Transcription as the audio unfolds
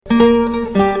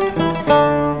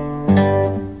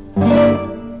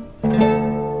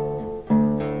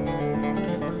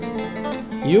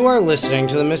listening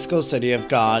to the Mystical City of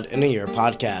God in a Year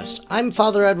podcast. I'm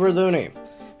Father Edward Looney,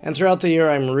 and throughout the year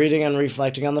I'm reading and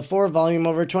reflecting on the 4-volume,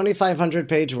 over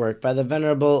 2,500-page work by the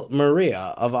Venerable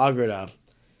Maria of Agreda.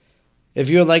 If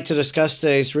you would like to discuss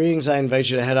today's readings, I invite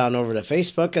you to head on over to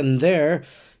Facebook, and there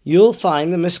you'll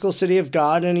find the Mystical City of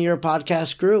God in a Year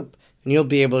podcast group, and you'll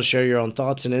be able to share your own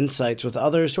thoughts and insights with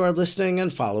others who are listening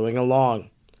and following along.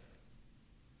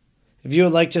 If you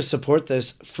would like to support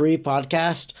this free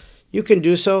podcast, you can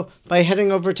do so by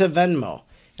heading over to Venmo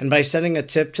and by sending a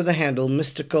tip to the handle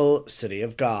Mystical City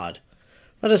of God.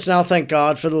 Let us now thank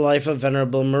God for the life of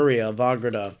Venerable Maria of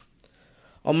Agreda.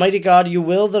 Almighty God, you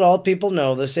will that all people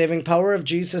know the saving power of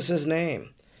Jesus' name.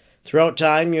 Throughout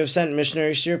time, you have sent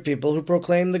missionaries to your people who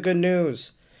proclaim the good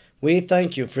news. We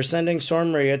thank you for sending Sor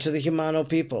Maria to the Humano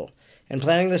people and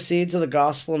planting the seeds of the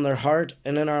gospel in their heart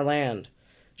and in our land.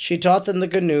 She taught them the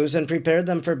good news and prepared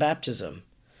them for baptism.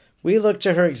 We look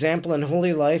to her example in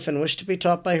holy life and wish to be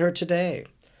taught by her today.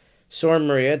 Sor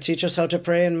Maria, teach us how to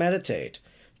pray and meditate.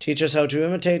 Teach us how to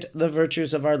imitate the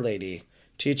virtues of Our Lady.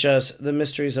 Teach us the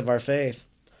mysteries of our faith.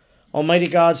 Almighty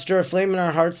God, stir aflame in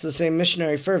our hearts the same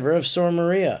missionary fervor of Sor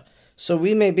Maria, so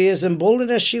we may be as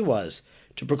emboldened as she was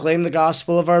to proclaim the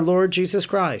gospel of our Lord Jesus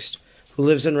Christ, who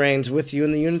lives and reigns with you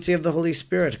in the unity of the Holy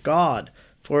Spirit, God,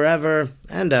 forever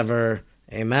and ever.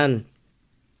 Amen.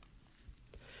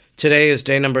 Today is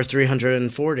day number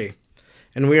 340,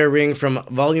 and we are reading from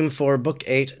Volume 4, Book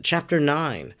 8, Chapter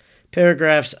 9,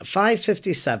 paragraphs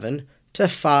 557 to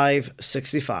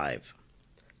 565.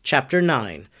 Chapter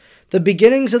 9. The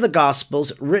beginnings of the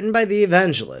Gospels written by the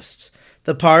evangelists,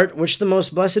 the part which the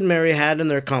Most Blessed Mary had in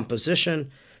their composition.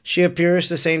 She appears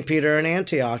to St. Peter in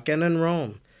Antioch and in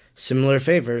Rome. Similar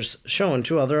favors shown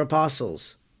to other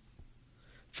apostles.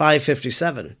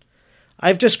 557.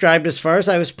 I've described as far as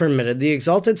I was permitted the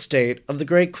exalted state of the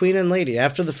great Queen and Lady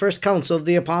after the first council of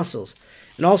the apostles,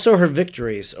 and also her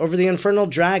victories over the infernal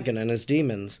dragon and his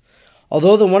demons.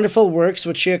 Although the wonderful works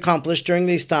which she accomplished during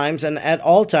these times and at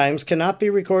all times cannot be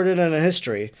recorded in a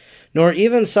history, nor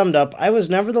even summed up, I was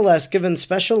nevertheless given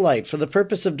special light for the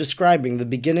purpose of describing the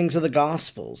beginnings of the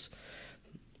Gospels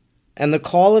and the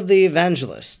call of the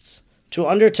evangelists to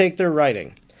undertake their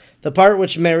writing, the part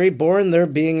which Mary bore in their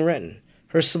being written,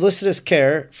 her solicitous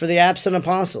care for the absent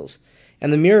apostles,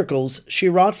 and the miracles she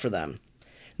wrought for them.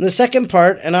 In the second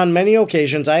part, and on many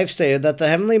occasions, I have stated that the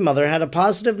Heavenly Mother had a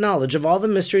positive knowledge of all the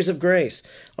mysteries of grace,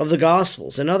 of the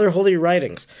Gospels, and other holy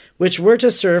writings, which were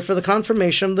to serve for the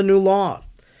confirmation of the new law.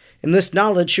 In this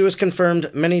knowledge she was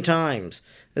confirmed many times,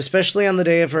 especially on the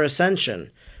day of her ascension,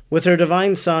 with her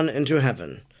divine Son into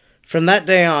heaven. From that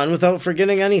day on, without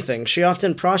forgetting anything, she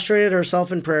often prostrated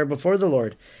herself in prayer before the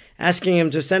Lord, asking him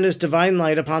to send his divine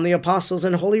light upon the apostles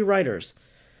and holy writers,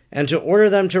 and to order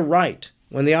them to write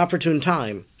when the opportune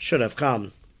time should have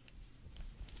come.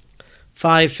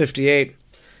 558.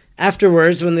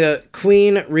 Afterwards, when the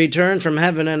Queen returned from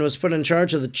heaven and was put in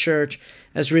charge of the church,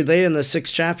 as related in the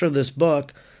 6th chapter of this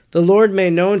book, the Lord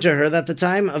made known to her that the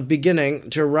time of beginning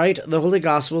to write the Holy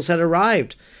Gospels had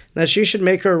arrived, and that she should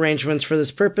make her arrangements for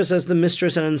this purpose as the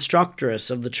mistress and instructress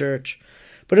of the church.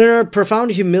 But in her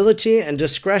profound humility and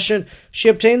discretion, she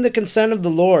obtained the consent of the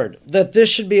Lord, that this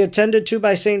should be attended to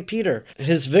by St. Peter,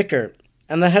 his vicar,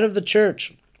 and the head of the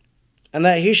church, and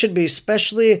that he should be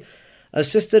specially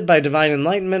assisted by divine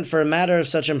enlightenment for a matter of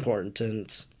such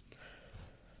importance.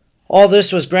 All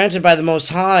this was granted by the Most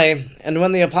High, and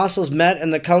when the apostles met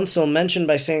in the council mentioned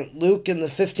by St. Luke in the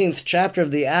 15th chapter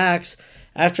of the Acts,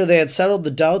 after they had settled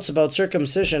the doubts about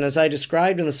circumcision, as I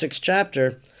described in the 6th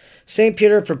chapter, St.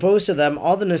 Peter proposed to them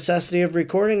all the necessity of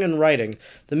recording and writing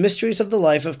the mysteries of the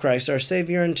life of Christ our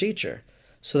Savior and Teacher,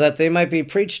 so that they might be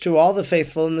preached to all the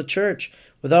faithful in the church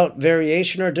without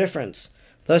variation or difference,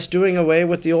 thus doing away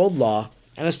with the old law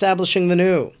and establishing the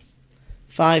new.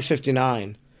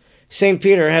 559. St.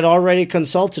 Peter had already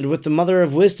consulted with the Mother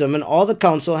of Wisdom, and all the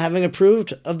council having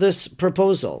approved of this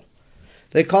proposal,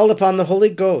 they called upon the Holy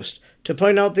Ghost to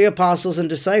point out the apostles and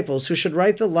disciples who should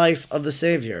write the life of the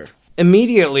Savior.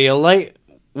 Immediately a light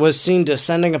was seen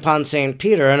descending upon St.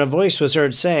 Peter, and a voice was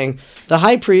heard saying, "The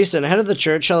high priest and head of the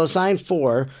church shall assign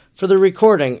for the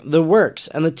recording, the works,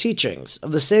 and the teachings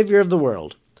of the Savior of the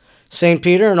world." St.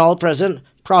 Peter and all present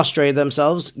prostrated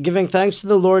themselves, giving thanks to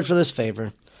the Lord for this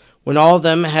favor. When all of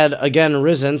them had again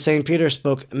risen, St. Peter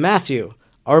spoke, "Matthew,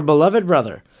 our beloved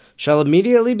brother, shall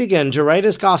immediately begin to write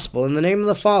his gospel in the name of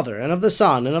the Father, and of the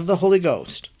Son, and of the Holy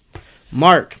Ghost.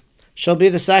 Mark shall be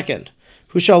the second,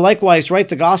 who shall likewise write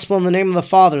the gospel in the name of the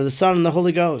Father, the Son, and the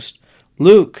Holy Ghost.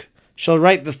 Luke shall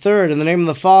write the third in the name of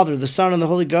the Father, the Son, and the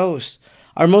Holy Ghost.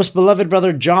 Our most beloved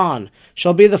brother John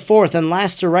shall be the fourth and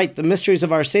last to write the mysteries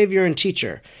of our Savior and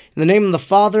Teacher, in the name of the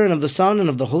Father, and of the Son, and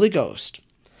of the Holy Ghost.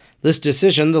 This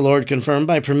decision the Lord confirmed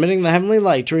by permitting the heavenly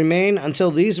light to remain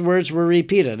until these words were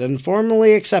repeated and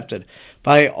formally accepted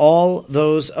by all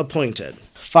those appointed.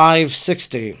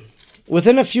 560.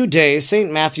 Within a few days,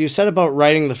 St. Matthew set about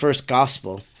writing the first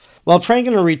Gospel. While praying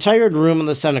in a retired room in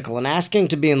the cenacle and asking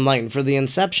to be enlightened for the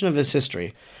inception of his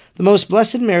history, the most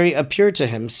blessed Mary appeared to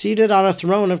him, seated on a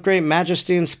throne of great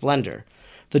majesty and splendor,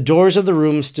 the doors of the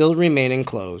room still remaining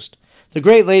closed. The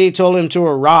great lady told him to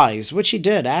arise, which he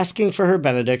did, asking for her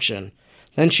benediction.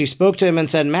 Then she spoke to him and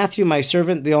said, Matthew, my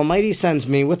servant, the Almighty sends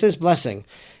me with his blessing,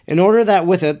 in order that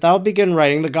with it thou begin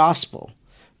writing the gospel,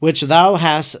 which thou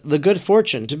hast the good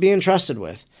fortune to be entrusted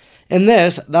with. In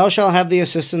this thou shalt have the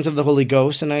assistance of the Holy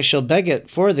Ghost, and I shall beg it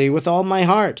for thee with all my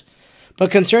heart. But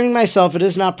concerning myself it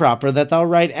is not proper that thou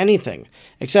write anything,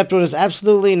 except what is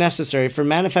absolutely necessary for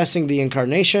manifesting the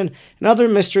incarnation and other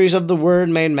mysteries of the Word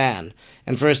made man,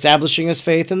 and for establishing his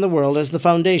faith in the world as the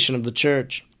foundation of the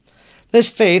Church. This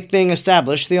faith being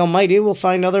established, the Almighty will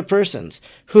find other persons,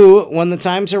 who, when the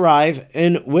times arrive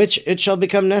in which it shall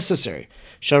become necessary,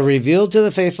 shall reveal to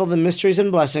the faithful the mysteries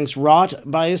and blessings wrought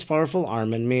by his powerful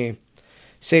arm in me.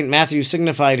 St. Matthew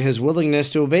signified his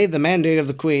willingness to obey the mandate of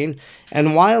the Queen,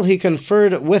 and while he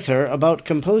conferred with her about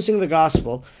composing the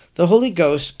Gospel, the Holy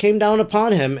Ghost came down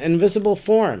upon him in visible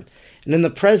form, and in the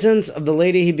presence of the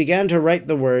lady he began to write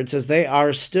the words as they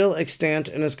are still extant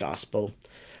in his Gospel.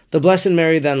 The Blessed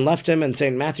Mary then left him, and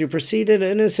St. Matthew proceeded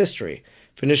in his history,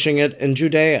 finishing it in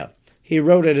Judea. He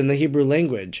wrote it in the Hebrew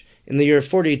language, in the year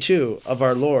 42 of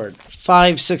our Lord.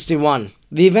 561.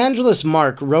 The evangelist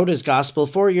Mark wrote his Gospel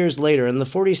 4 years later, in the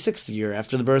 46th year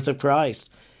after the birth of Christ.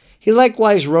 He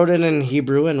likewise wrote it in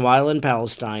Hebrew, and while in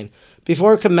Palestine.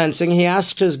 Before commencing, he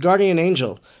asked his guardian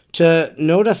angel to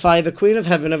notify the Queen of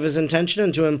Heaven of his intention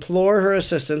and to implore her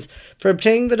assistance for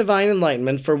obtaining the divine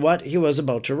enlightenment for what he was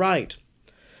about to write.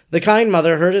 The kind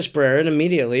mother heard his prayer, and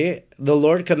immediately the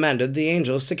Lord commanded the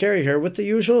angels to carry her with the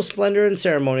usual splendor and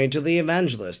ceremony to the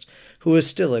evangelist, who was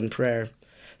still in prayer.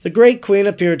 The great queen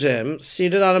appeared to him,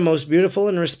 seated on a most beautiful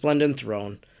and resplendent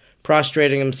throne.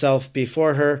 Prostrating himself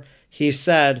before her, he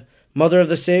said, Mother of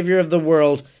the Savior of the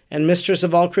world, and mistress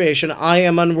of all creation, I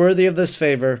am unworthy of this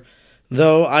favor,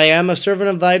 though I am a servant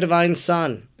of thy divine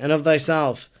Son, and of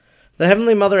thyself. The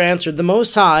heavenly Mother answered, The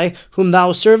Most High, whom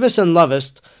thou servest and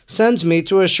lovest, sends me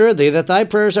to assure thee that thy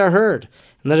prayers are heard,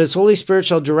 and that his Holy Spirit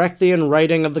shall direct thee in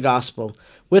writing of the gospel,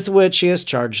 with which he has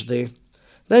charged thee.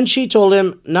 Then she told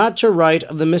him not to write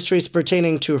of the mysteries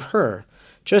pertaining to her,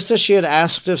 just as she had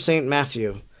asked of St.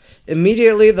 Matthew.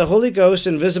 Immediately the Holy Ghost,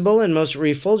 in visible and most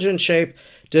refulgent shape,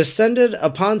 descended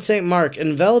upon St. Mark,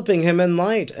 enveloping him in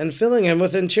light, and filling him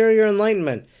with interior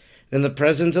enlightenment, and in the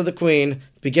presence of the Queen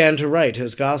began to write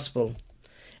his gospel.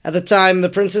 At the time, the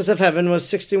Princess of Heaven was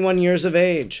 61 years of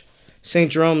age.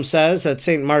 St. Jerome says that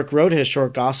St. Mark wrote his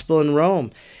short gospel in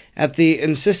Rome, at the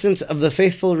insistence of the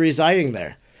faithful residing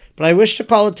there. But I wish to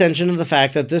call attention to the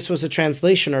fact that this was a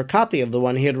translation or copy of the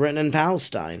one he had written in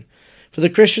Palestine. For the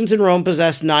Christians in Rome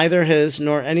possessed neither his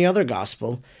nor any other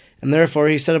gospel, and therefore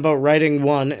he set about writing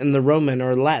one in the Roman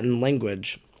or Latin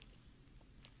language.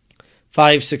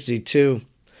 562.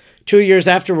 2 years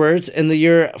afterwards, in the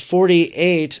year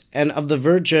 48, and of the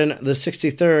Virgin the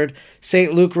 63rd,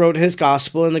 St. Luke wrote his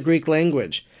Gospel in the Greek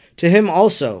language. To him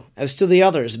also, as to the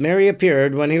others, Mary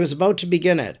appeared when he was about to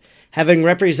begin it, having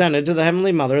represented to the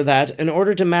Heavenly Mother that, in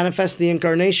order to manifest the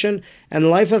incarnation and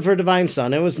life of her divine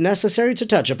Son, it was necessary to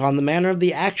touch upon the manner of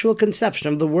the actual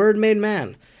conception of the Word made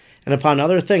man, and upon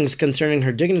other things concerning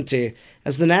her dignity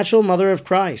as the natural mother of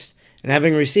Christ, and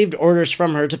having received orders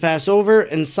from her to pass over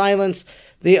in silence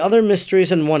the other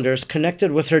mysteries and wonders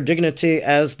connected with her dignity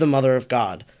as the Mother of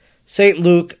God, St.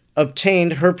 Luke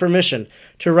obtained her permission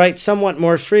to write somewhat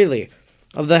more freely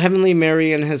of the heavenly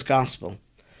Mary in his Gospel.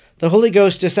 The Holy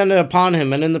Ghost descended upon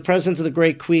him, and in the presence of the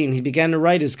great Queen he began to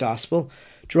write his Gospel,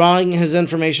 drawing his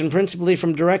information principally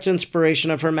from direct inspiration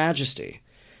of Her Majesty.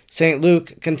 St.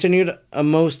 Luke continued a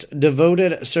most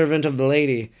devoted servant of the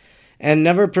Lady, and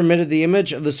never permitted the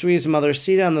image of the sweetest Mother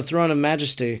seated on the throne of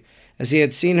majesty, as he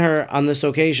had seen her on this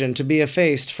occasion, to be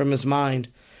effaced from his mind.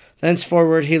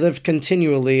 Thenceforward he lived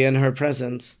continually in her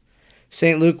presence.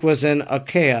 St. Luke was in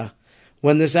Achaia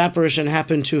when this apparition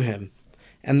happened to him,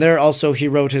 and there also he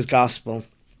wrote his Gospel.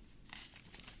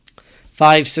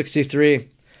 563.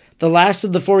 The last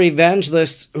of the 4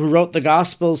 evangelists who wrote the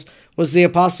Gospels was the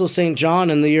Apostle St. John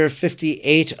in the year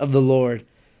 58 of the Lord.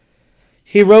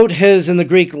 He wrote his in the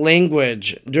Greek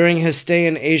language during his stay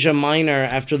in Asia Minor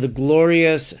after the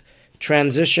glorious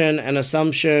transition and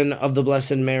assumption of the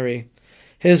Blessed Mary.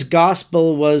 His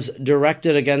gospel was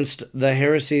directed against the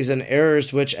heresies and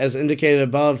errors which, as indicated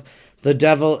above, the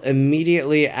devil,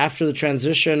 immediately after the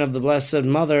transition of the Blessed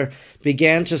Mother,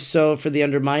 began to sow for the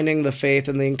undermining the faith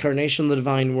and the incarnation of the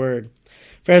divine word.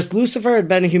 For as Lucifer had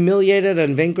been humiliated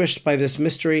and vanquished by this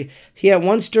mystery, he at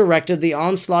once directed the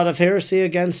onslaught of heresy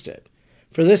against it.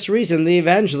 For this reason, the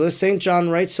evangelist St. John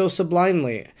writes so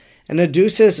sublimely, and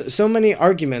adduces so many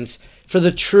arguments for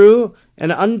the true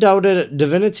and undoubted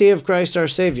divinity of Christ our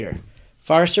Savior,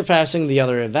 far surpassing the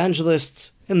other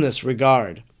evangelists in this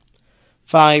regard.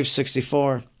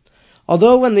 564.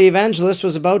 Although when the evangelist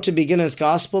was about to begin his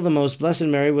gospel, the Most Blessed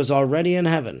Mary was already in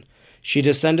heaven. She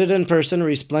descended in person,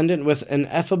 resplendent with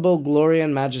ineffable glory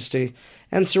and majesty,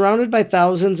 and surrounded by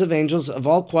thousands of angels of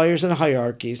all choirs and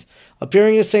hierarchies.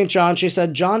 Appearing to St. John, she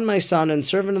said, "John, my son and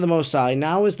servant of the Most High,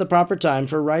 now is the proper time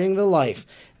for writing the life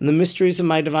and the mysteries of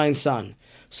my divine Son,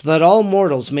 so that all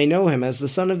mortals may know him as the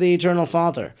Son of the Eternal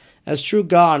Father, as true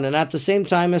God, and at the same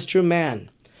time as true man.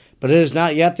 But it is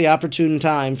not yet the opportune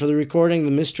time for the recording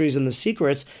the mysteries and the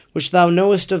secrets which thou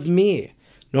knowest of me,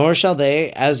 nor shall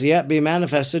they as yet be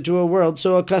manifested to a world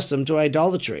so accustomed to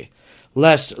idolatry,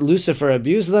 lest Lucifer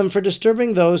abuse them for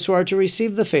disturbing those who are to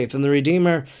receive the faith in the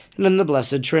Redeemer and in the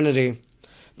Blessed Trinity.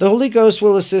 The Holy Ghost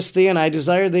will assist thee, and I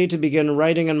desire thee to begin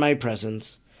writing in my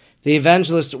presence." The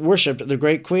evangelist worshipped the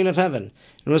great Queen of Heaven,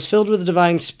 and was filled with the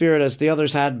divine Spirit as the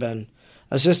others had been.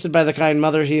 Assisted by the kind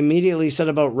Mother, he immediately set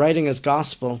about writing his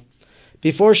gospel.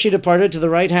 Before she departed to the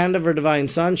right hand of her divine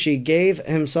Son, she gave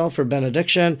himself her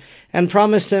benediction, and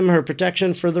promised him her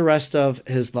protection for the rest of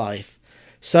his life.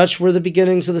 Such were the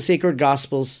beginnings of the sacred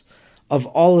Gospels, of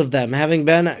all of them having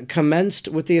been commenced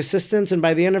with the assistance and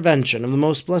by the intervention of the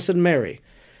Most Blessed Mary,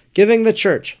 giving the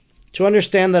Church to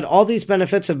understand that all these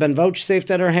benefits have been vouchsafed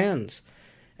at her hands.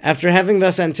 After having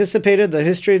thus anticipated the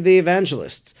history of the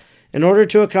evangelists, in order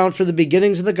to account for the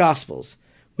beginnings of the Gospels,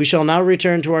 we shall now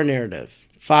return to our narrative.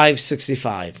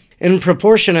 565. In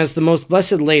proportion as the Most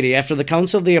Blessed Lady, after the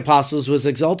council of the apostles, was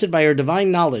exalted by her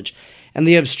divine knowledge and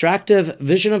the abstractive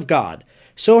vision of God,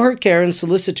 so her care and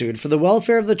solicitude for the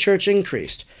welfare of the Church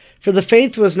increased, for the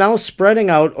faith was now spreading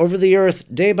out over the earth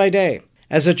day by day.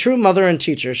 As a true mother and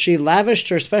teacher, she lavished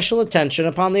her special attention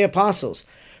upon the apostles,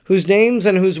 whose names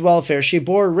and whose welfare she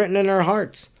bore written in her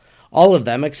hearts. All of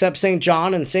them, except St.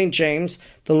 John and St. James,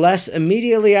 the less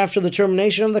immediately after the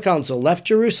termination of the council, left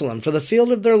Jerusalem for the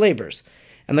field of their labors,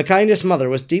 and the kindest mother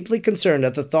was deeply concerned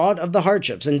at the thought of the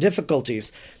hardships and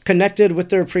difficulties connected with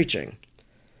their preaching.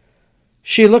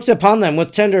 She looked upon them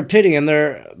with tender pity in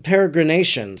their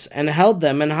peregrinations, and held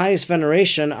them in highest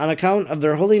veneration on account of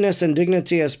their holiness and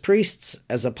dignity as priests,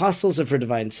 as apostles of her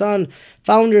divine Son,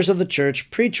 founders of the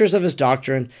Church, preachers of his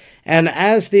doctrine, and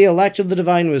as the elect of the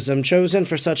divine wisdom, chosen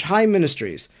for such high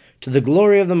ministries, to the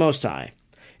glory of the Most High.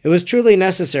 It was truly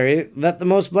necessary that the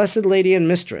Most Blessed Lady and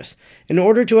Mistress, in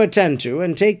order to attend to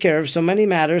and take care of so many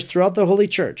matters throughout the Holy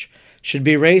Church, should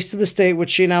be raised to the state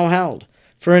which she now held.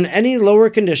 For in any lower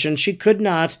condition she could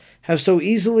not have so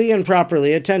easily and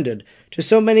properly attended to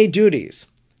so many duties,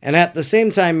 and at the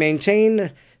same time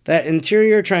maintained that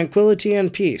interior tranquility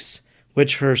and peace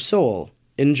which her soul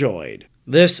enjoyed.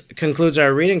 This concludes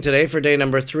our reading today for day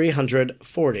number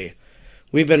 340.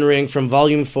 We've been reading from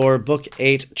Volume 4, Book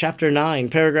 8, Chapter 9,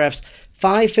 paragraphs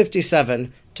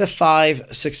 557 to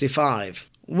 565.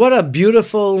 What a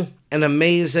beautiful and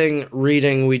amazing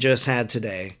reading we just had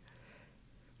today.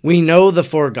 We know the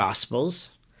four Gospels,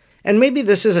 and maybe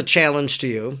this is a challenge to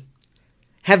you.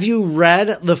 Have you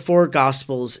read the four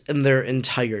Gospels in their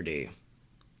entirety?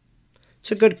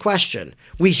 It's a good question.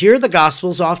 We hear the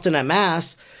Gospels often at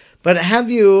Mass, but have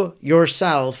you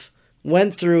yourself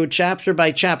went through chapter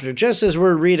by chapter, just as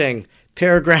we're reading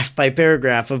paragraph by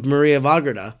paragraph of Maria of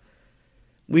Agreda?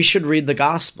 We should read the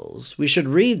Gospels. We should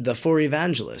read the four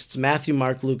evangelists, Matthew,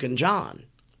 Mark, Luke, and John.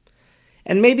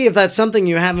 And maybe if that's something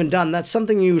you haven't done, that's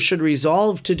something you should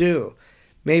resolve to do.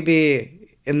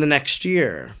 Maybe in the next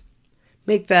year.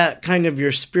 Make that kind of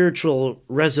your spiritual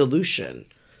resolution.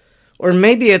 Or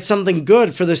maybe it's something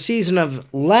good for the season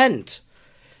of Lent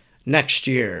next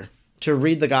year to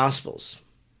read the Gospels.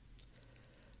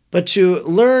 But to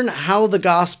learn how the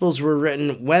Gospels were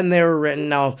written, when they were written.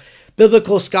 Now,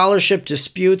 biblical scholarship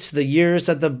disputes the years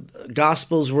that the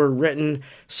Gospels were written,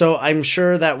 so I'm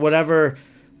sure that whatever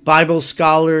Bible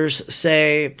scholars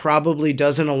say probably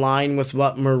doesn't align with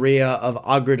what Maria of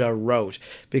Agreda wrote,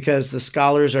 because the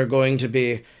scholars are going to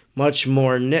be much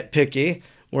more nitpicky,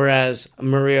 whereas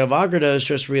Maria of Agreda is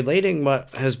just relating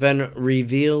what has been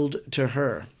revealed to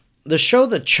her. The show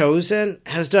The Chosen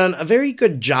has done a very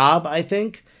good job, I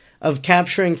think, of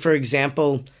capturing, for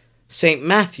example, St.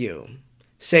 Matthew,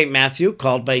 St. Matthew,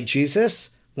 called by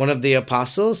Jesus, one of the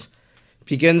apostles,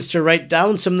 begins to write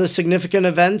down some of the significant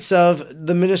events of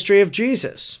the ministry of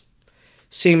Jesus.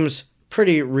 Seems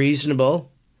pretty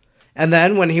reasonable. And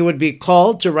then when he would be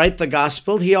called to write the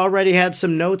gospel, he already had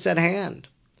some notes at hand.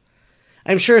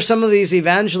 I'm sure some of these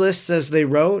evangelists, as they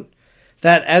wrote,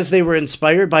 that as they were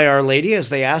inspired by Our Lady, as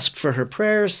they asked for her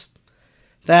prayers,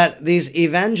 that these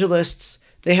evangelists,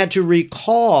 they had to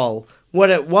recall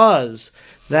what it was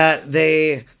that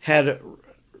they had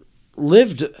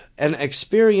lived and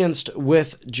experienced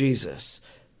with Jesus,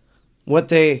 what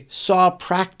they saw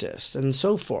practiced, and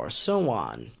so forth, so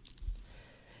on.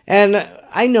 And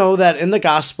I know that in the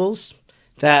Gospels,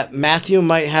 that Matthew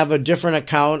might have a different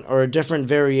account or a different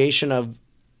variation of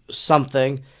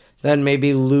something than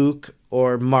maybe Luke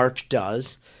or Mark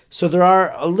does. So there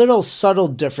are a little subtle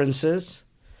differences,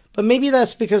 but maybe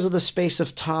that's because of the space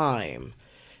of time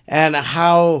and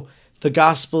how the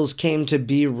Gospels came to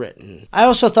be written. I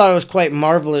also thought it was quite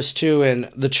marvelous, too, in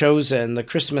The Chosen, the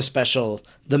Christmas special,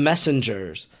 The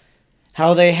Messengers,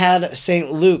 how they had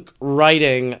St. Luke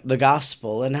writing the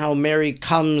Gospel and how Mary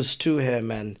comes to him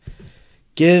and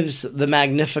gives the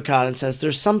Magnificat and says,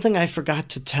 "There's something I forgot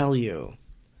to tell you."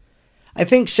 I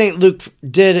think St. Luke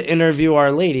did interview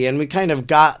Our Lady, and we kind of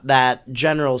got that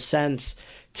general sense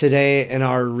today in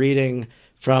our reading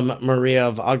from Maria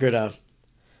of Agreda.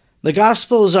 The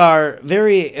Gospels are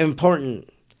very important.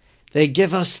 They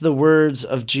give us the words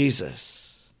of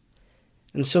Jesus.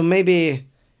 And so maybe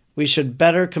we should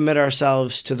better commit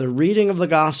ourselves to the reading of the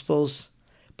Gospels,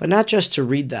 but not just to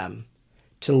read them,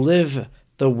 to live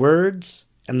the words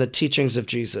and the teachings of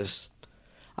Jesus.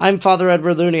 I'm Father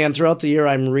Edward Looney, and throughout the year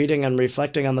I'm reading and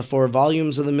reflecting on the 4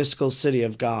 volumes of the Mystical City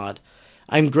of God.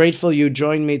 I'm grateful you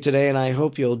joined me today, and I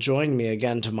hope you'll join me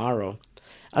again tomorrow.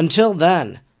 Until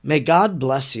then, may God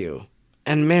bless you,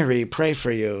 and Mary pray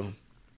for you.